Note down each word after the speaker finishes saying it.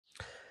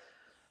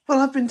Well,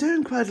 I've been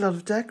doing quite a lot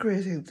of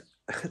decorating,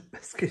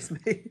 excuse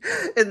me,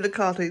 in the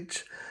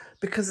cottage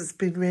because it's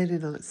been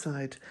raining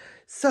outside.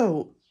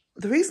 So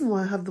the reason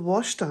why I have the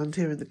washstand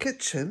here in the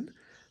kitchen,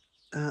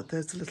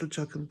 there's a little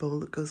jug and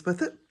bowl that goes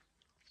with it,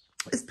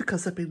 is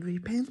because I've been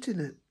repainting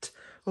it,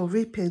 or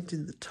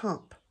repainting the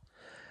top.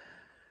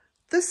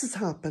 This has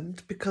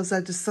happened because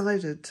I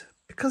decided,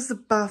 because the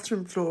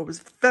bathroom floor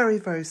was very,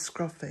 very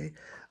scruffy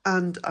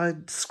and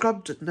I'd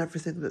scrubbed it and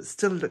everything and it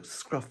still looked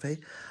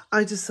scruffy,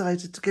 I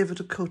decided to give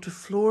it a coat of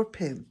floor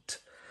paint.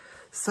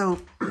 So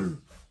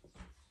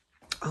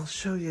I'll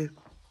show you.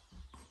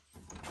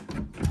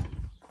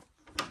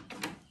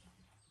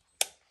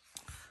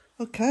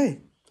 Okay,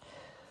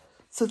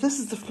 so this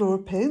is the floor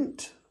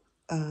paint,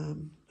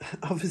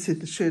 obviously in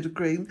the shade of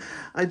green.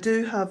 I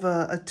do have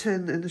a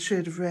tin in the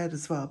shade of red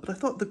as well, but I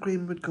thought the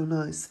green would go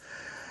nice.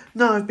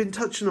 Now I've been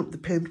touching up the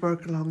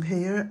paintwork along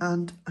here,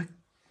 and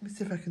let me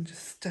see if I can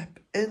just step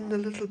in a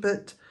little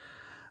bit.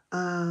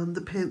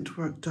 The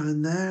paintwork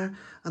down there,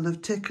 and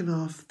I've taken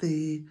off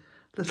the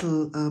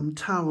little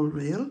towel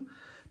rail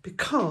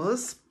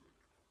because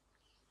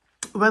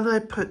when I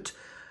put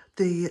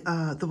the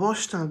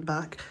washstand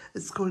back,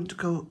 it's going to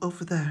go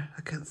over there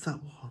against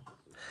that wall.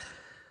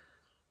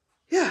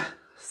 Yeah,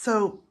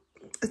 so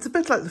it's a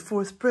bit like the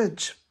Forth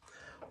Bridge.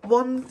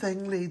 One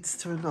thing leads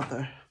to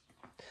another.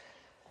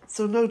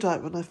 So no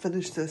doubt when I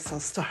finish this, I'll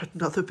start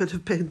another bit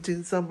of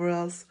painting somewhere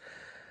else.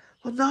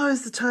 Well, now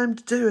is the time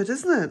to do it,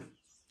 isn't it?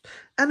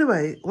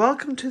 Anyway,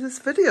 welcome to this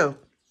video.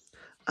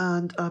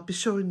 And I'll be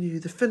showing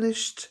you the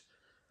finished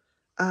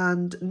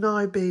and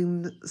now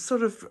being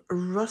sort of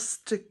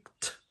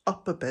rusticed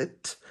up a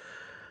bit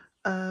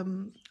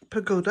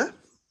pergoda.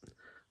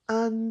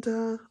 And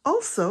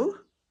also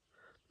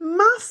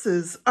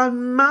masses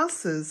and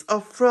masses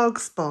of frog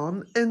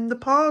spawn in the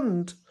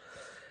pond.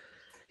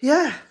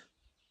 Yeah,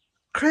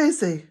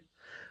 crazy.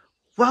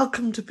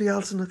 Welcome to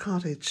Bealtaine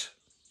Cottage.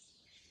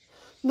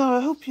 Now,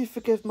 I hope you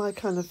forgive my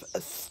kind of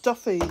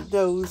stuffy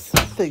nose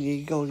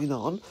thingy going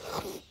on,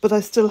 but I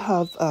still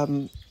have a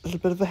little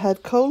bit of a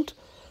head cold.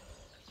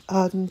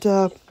 And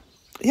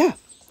yeah,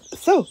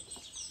 so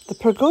the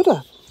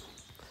pergoda.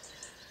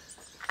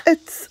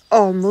 It's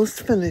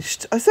almost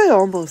finished. I say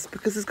almost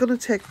because it's going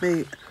to take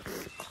me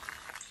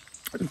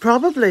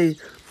probably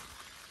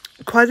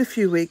quite a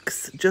few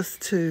weeks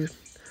just to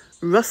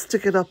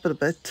rustic it up a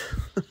bit.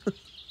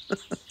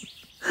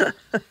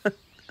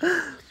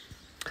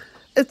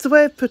 It's a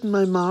way of putting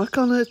my mark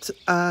on it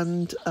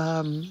and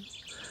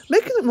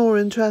making it more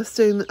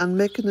interesting and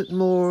making it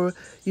more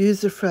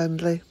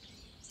user-friendly.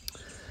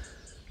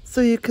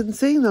 So you can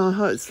see now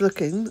how it's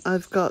looking. I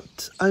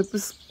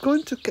was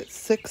going to get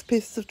 6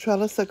 pieces of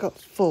trellis, I got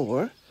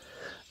 4.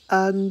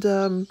 And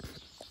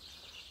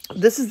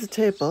this is the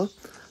table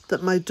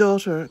that my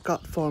daughter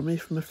got for me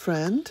from a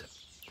friend.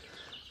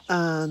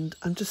 And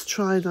I'm just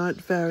trying out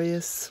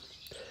various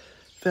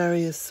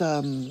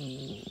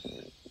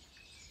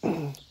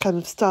kind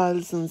of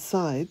styles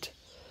inside.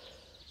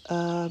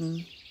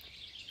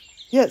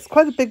 Yeah, it's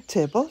quite a big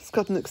table. It's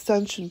got an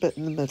extension bit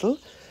in the middle.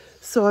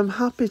 So I'm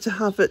happy to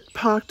have it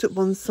parked at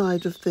one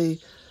side of the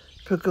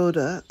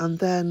pergoda, and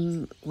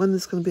then when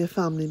there's going to be a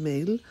family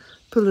meal,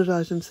 pull it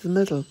out into the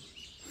middle.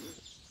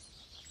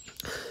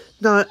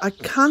 Now, I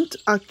can't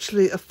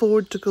actually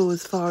afford to go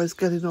as far as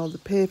getting all the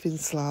paving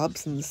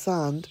slabs and the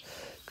sand,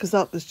 because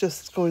that was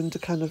just going to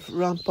kind of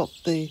ramp up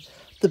the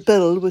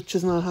bill, which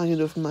is now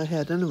hanging over my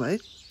head anyway.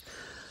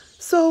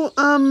 So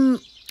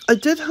I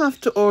did have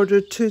to order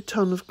 2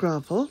 tons of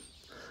gravel.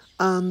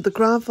 And the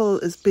gravel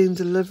is being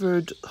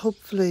delivered,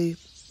 hopefully,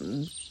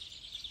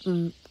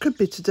 could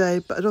be today,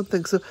 but I don't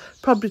think so.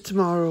 Probably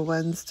tomorrow or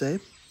Wednesday.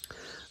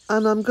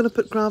 And I'm going to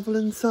put gravel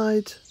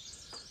inside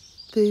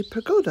the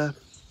pergoda.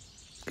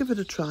 Give it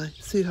a try,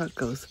 see how it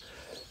goes.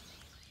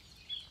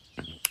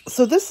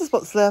 So this is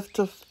what's left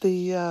of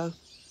the, I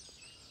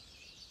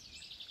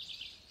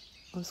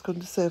was going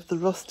to say of the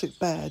rustic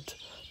bed,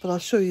 but I'll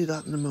show you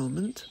that in a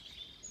moment.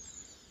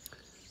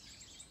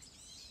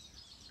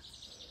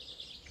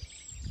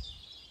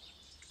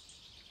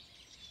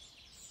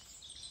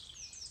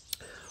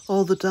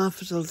 All the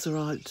daffodils are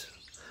out.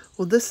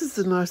 Well, this is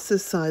the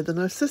narcissi. The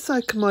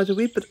narcissi come out a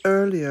wee bit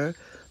earlier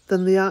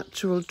than the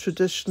actual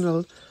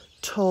traditional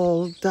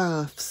tall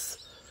daffs.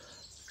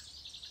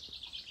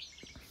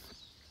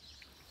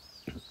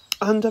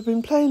 And I've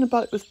been playing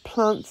about with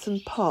plants in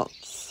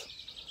pots.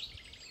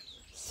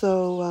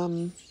 So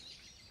I'm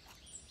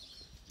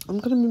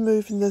going to be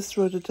moving this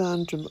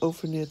rhododendron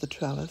over near the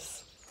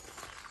trellis.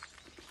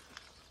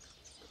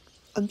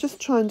 I'm just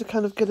trying to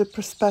kind of get a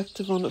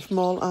perspective on it from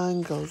all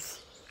angles,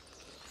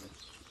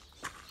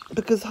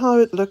 because how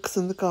it looks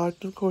in the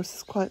garden, of course,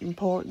 is quite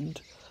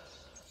important.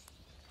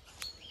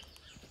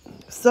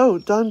 So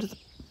down to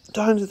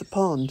the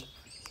pond.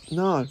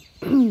 Now,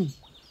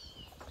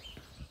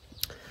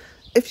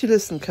 if you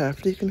listen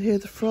carefully, you can hear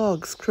the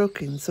frogs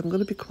croaking, so I'm going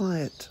to be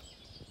quiet.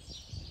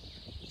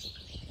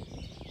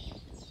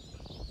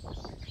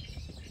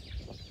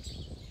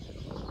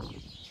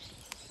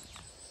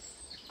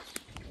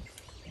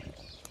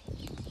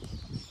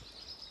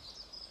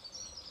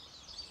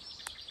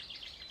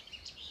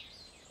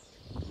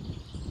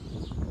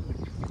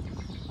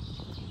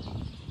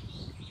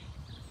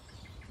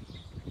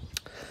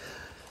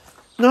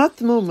 Now at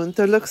the moment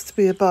there looks to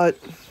be about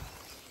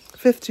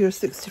 50 or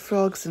 60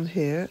 frogs in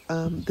here.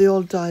 They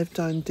all dive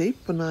down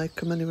deep when I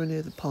come anywhere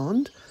near the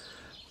pond.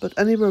 But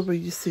anywhere where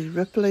you see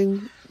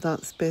rippling,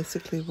 that's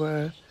basically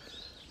where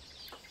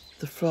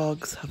the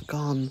frogs have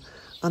gone.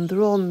 And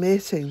they're all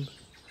mating,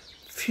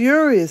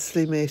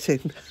 furiously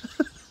mating,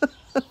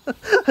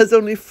 as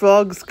only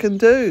frogs can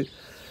do.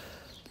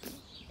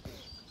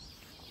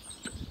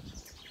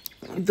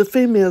 The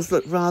females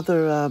look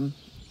rather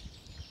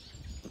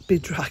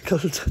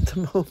bedraggled at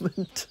the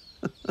moment.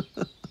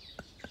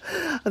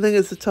 I think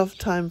it's a tough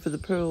time for the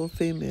poor old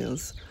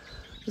females.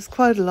 There's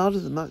quite a lot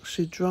of them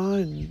actually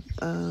drown.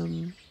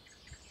 And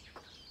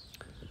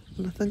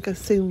I think I've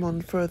seen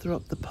one further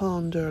up the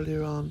pond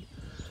earlier on,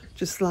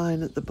 just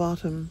lying at the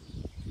bottom.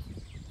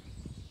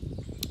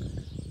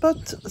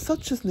 But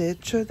such is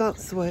nature,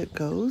 that's the way it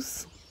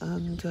goes.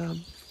 And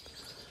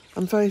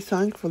I'm very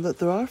thankful that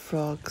there are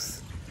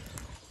frogs.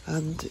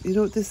 And you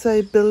know what they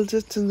say, build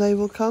it and they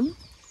will come?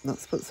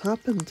 That's what's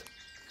happened.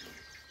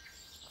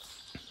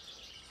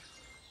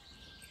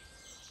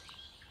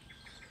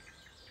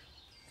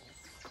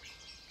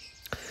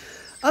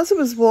 As I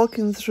was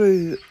walking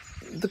through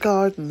the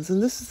gardens,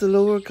 and this is the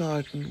lower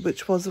garden,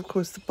 which was of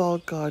course the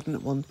bog garden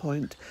at one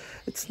point,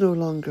 it's no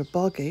longer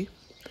boggy.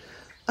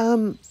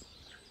 One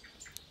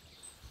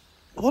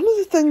of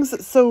the things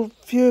that so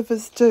few of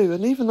us do,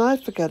 and even I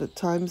forget at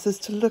times, is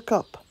to look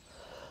up.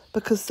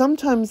 Because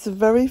sometimes the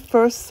very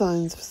first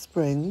signs of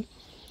spring,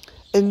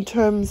 in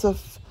terms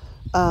of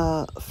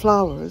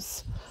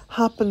flowers,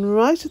 happen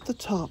right at the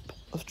top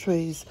of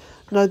trees.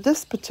 Now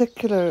this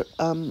particular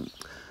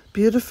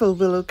beautiful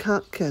willow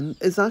catkin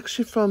is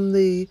actually from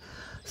the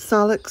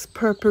Salix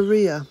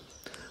purpurea,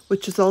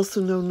 which is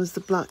also known as the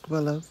black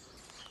willow.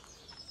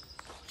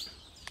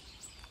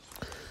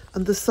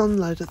 And the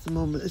sunlight at the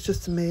moment is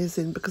just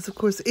amazing because, of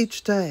course,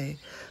 each day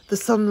the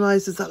sun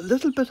rises that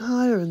little bit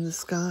higher in the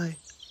sky.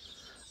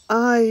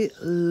 I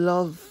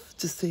love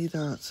to see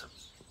that.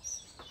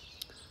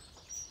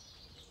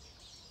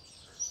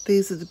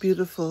 These are the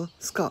beautiful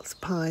Scots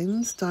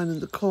pines down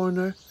in the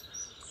corner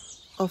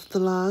of the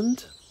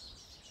land.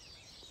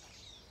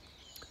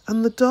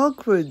 And the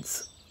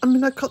dogwoods, I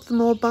mean, I cut them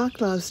all back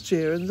last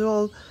year and they're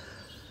all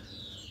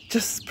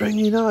just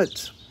springing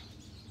out.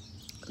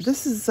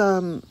 This is,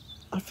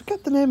 I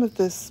forget the name of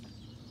this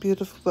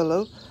beautiful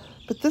willow,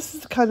 but this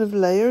is the kind of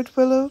layered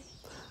willow,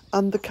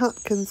 and the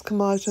catkins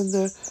come out and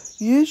they're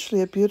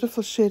usually a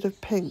beautiful shade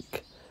of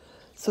pink.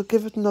 So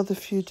give it another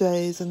few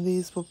days and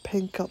these will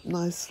pink up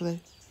nicely.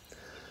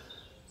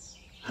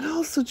 And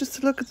also just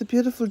to look at the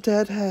beautiful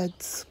dead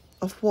heads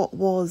of what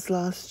was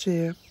last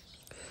year.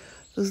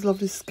 Those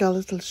lovely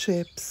skeletal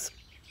shapes.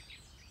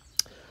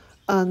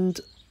 And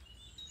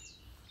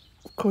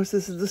of course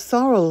this is the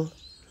sorrel.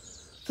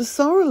 The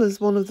sorrel is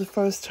one of the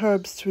first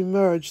herbs to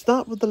emerge,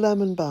 that with the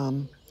lemon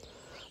balm.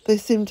 They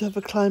seem to have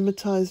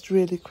acclimatised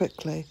really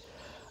quickly.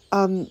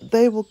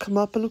 They will come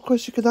up, and of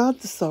course you can add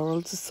the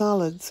sorrel to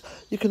salads.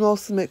 You can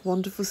also make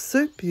wonderful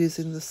soup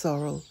using the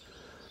sorrel.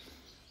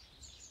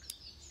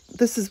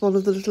 This is one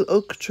of the little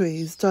oak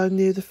trees down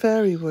near the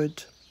fairy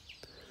wood.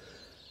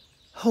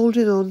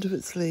 Holding on to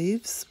its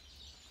leaves.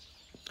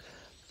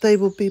 They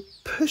will be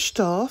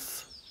pushed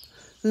off,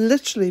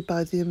 literally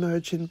by the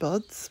emerging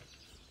buds.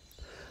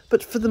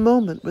 But for the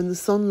moment, when the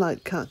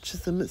sunlight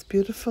catches them, it's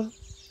beautiful.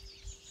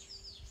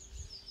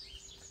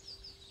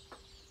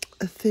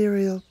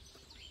 Ethereal.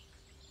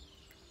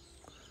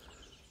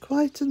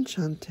 Quite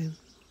enchanting.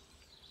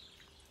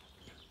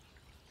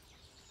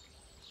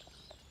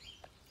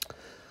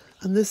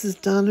 And this is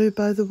Danu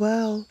by the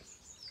well.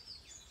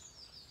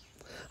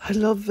 I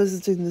love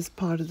visiting this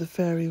part of the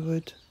fairy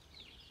wood.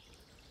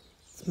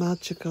 It's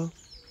magical.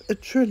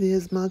 It truly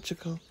is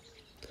magical.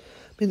 I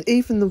mean,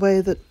 even the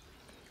way that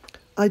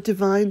I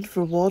divined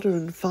for water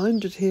and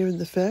found it here in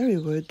the fairy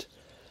wood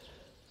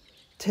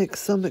takes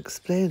some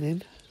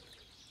explaining.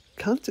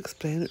 Can't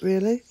explain it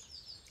really.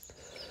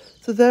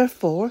 So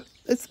therefore,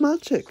 it's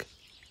magic.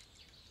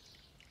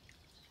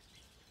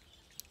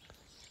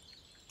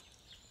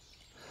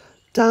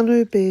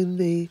 Danu being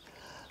the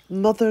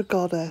mother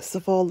goddess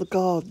of all the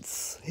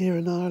gods here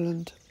in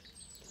Ireland.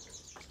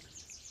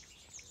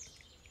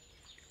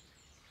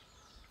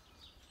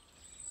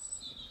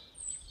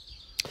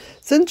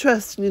 It's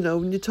interesting, you know,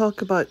 when you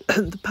talk about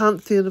the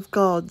pantheon of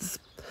gods.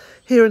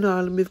 Here in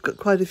Ireland we've got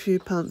quite a few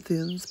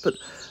pantheons, but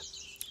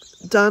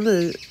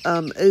Danu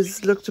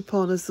is looked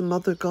upon as the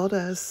mother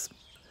goddess.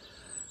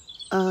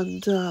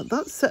 And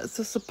that sets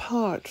us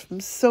apart from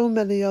so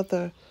many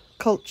other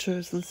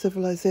cultures and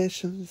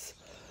civilizations,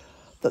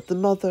 that the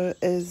mother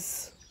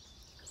is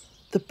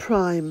the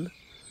prime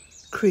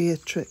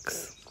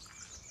creatrix.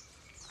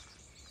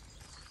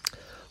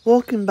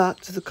 Walking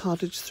back to the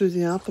cottage through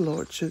the apple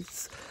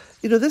orchards,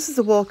 you know, this is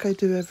a walk I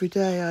do every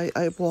day.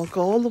 I walk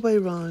all the way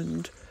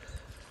round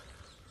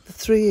the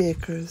 3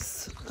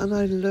 acres and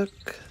I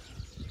look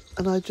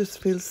and I just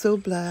feel so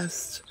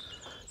blessed,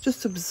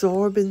 just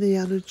absorbing the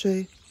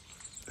energy,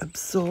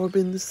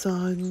 absorbing the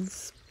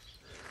sounds,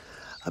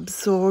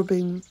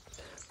 absorbing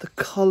the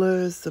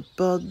colours, the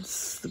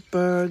buds, the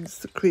birds,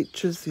 the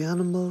creatures, the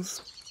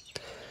animals.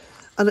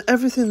 And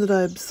everything that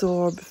I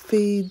absorb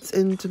feeds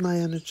into my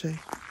energy.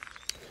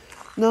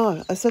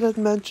 Now, I said I'd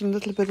mention a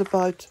little bit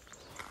about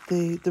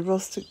the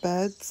rustic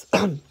beds.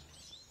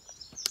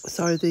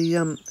 Sorry,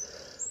 the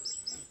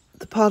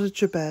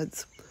potager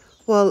beds.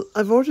 Well,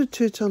 I've ordered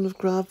 2 tonnes of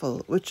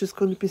gravel, which is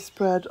going to be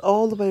spread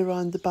all the way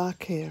around the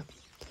back here.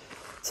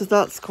 So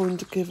that's going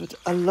to give it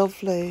a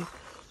lovely,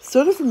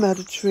 sort of a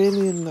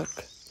Mediterranean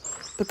look,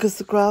 because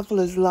the gravel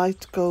is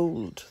light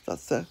gold.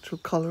 That's the actual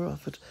colour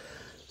of it.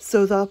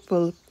 So that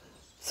will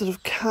sort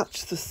of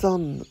catch the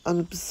sun and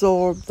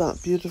absorb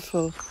that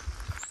beautiful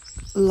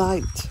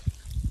light.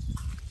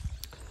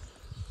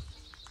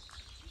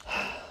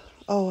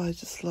 Oh, I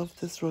just love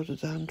this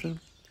rhododendron.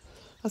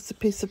 That's a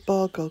piece of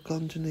bog oak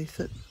underneath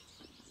it.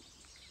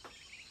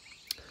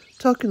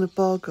 Talking of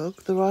bog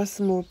oak, there are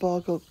some more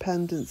bog oak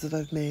pendants that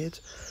I've made.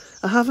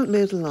 I haven't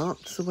made a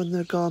lot, so when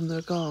they're gone,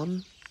 they're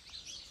gone.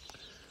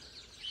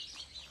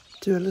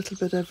 Do a little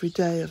bit every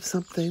day of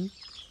something.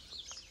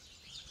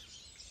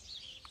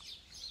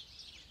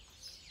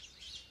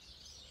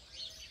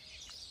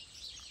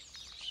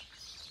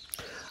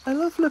 I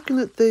love looking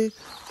at the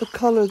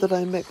colour that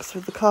I mix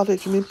for the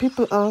cottage. I mean,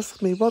 people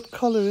ask me, what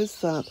colour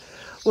is that?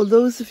 Well,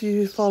 those of you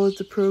who followed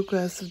the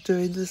progress of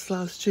doing this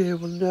last year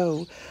will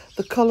know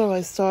the colour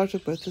I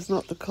started with is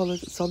not the colour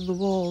that's on the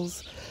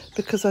walls,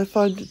 because I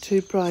found it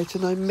too bright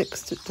and I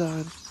mixed it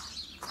down.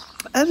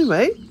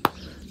 Anyway,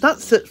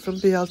 that's it from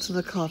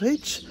Bealtaine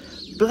Cottage.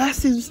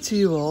 Blessings to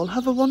you all.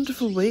 Have a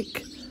wonderful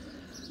week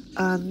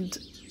and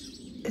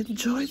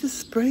enjoy the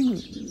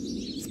spring.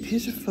 It's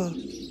beautiful.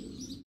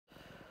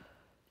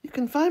 You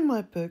can find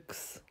my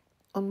books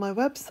on my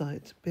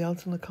website,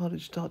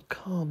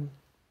 bealtainecottage.com.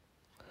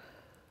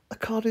 A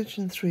Cottage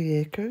in 3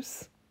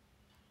 Acres,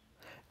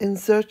 In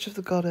Search of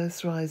the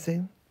Goddess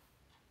Rising,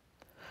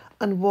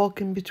 and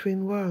Walking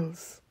Between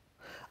Worlds,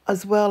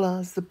 as well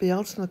as the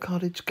Bealtaine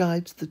Cottage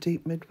Guide to the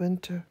Deep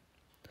Midwinter,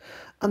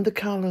 and the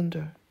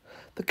calendar.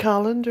 The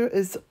calendar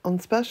is on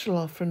special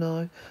offer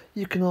now.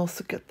 You can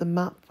also get the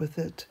map with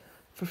it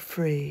for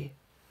free.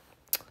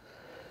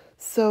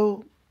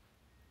 So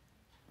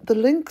the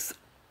links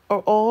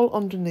are all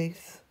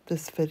underneath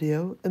this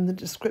video in the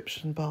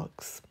description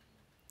box.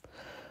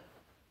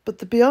 But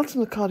the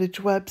Bealtaine Cottage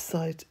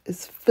website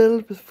is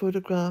filled with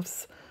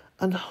photographs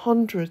and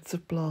hundreds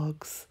of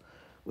blogs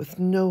with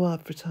no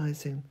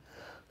advertising.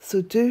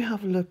 So do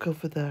have a look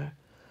over there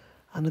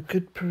and a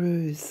good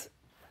peruse.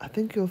 I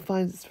think you'll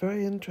find it's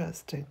very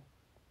interesting.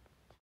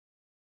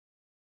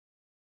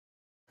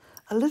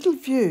 A little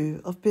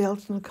view of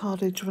Bealtaine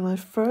Cottage when I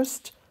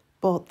first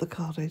bought the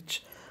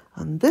cottage.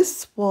 And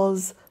this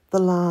was the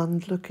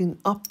land looking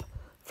up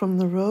from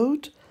the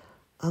road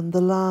and the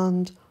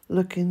land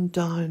looking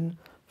down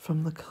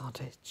from the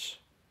cottage.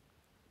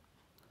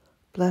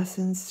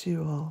 Blessings to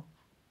you all.